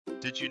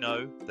Did you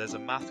know there's a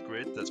math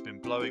grid that's been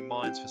blowing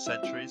minds for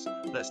centuries?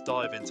 Let's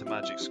dive into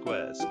magic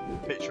squares.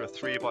 Picture a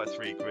 3 by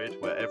 3 grid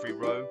where every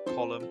row,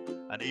 column,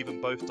 and even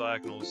both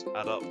diagonals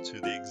add up to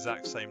the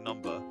exact same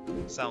number.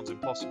 Sounds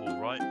impossible,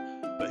 right?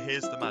 But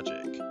here's the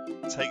magic.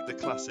 Take the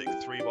classic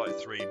 3 by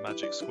 3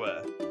 magic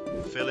square.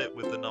 Fill it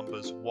with the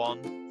numbers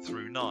 1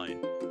 through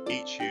 9,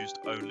 each used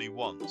only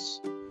once.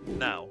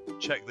 Now,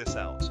 check this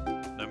out.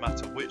 No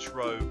matter which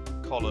row,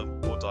 column,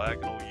 or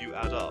diagonal you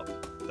add up,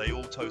 they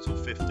all total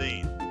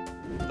 15.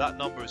 That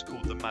number is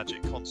called the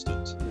magic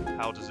constant.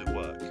 How does it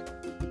work?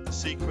 The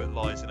secret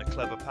lies in a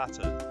clever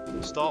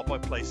pattern. Start by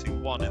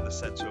placing 1 in the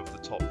center of the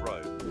top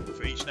row.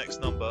 For each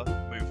next number,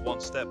 move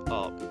 1 step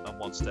up and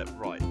 1 step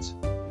right.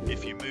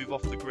 If you move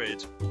off the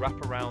grid,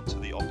 wrap around to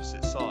the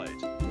opposite side.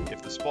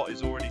 If the spot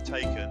is already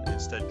taken,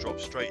 instead drop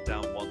straight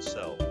down 1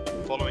 cell.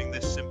 Following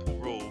this simple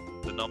rule,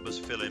 the numbers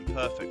fill in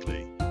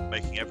perfectly,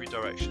 making every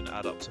direction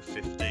add up to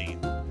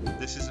 15.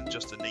 This isn't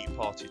just a neat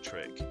party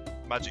trick.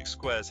 Magic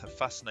squares have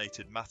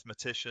fascinated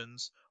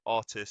mathematicians,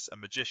 artists, and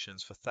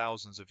magicians for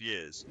thousands of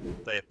years.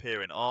 They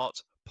appear in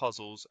art,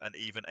 puzzles, and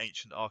even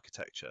ancient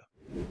architecture.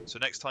 So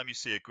next time you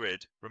see a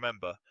grid,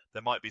 remember,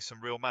 there might be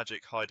some real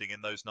magic hiding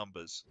in those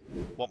numbers.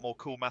 Want more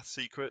cool math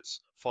secrets?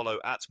 Follow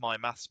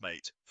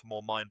 @mymathsmate for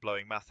more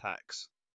mind-blowing math hacks.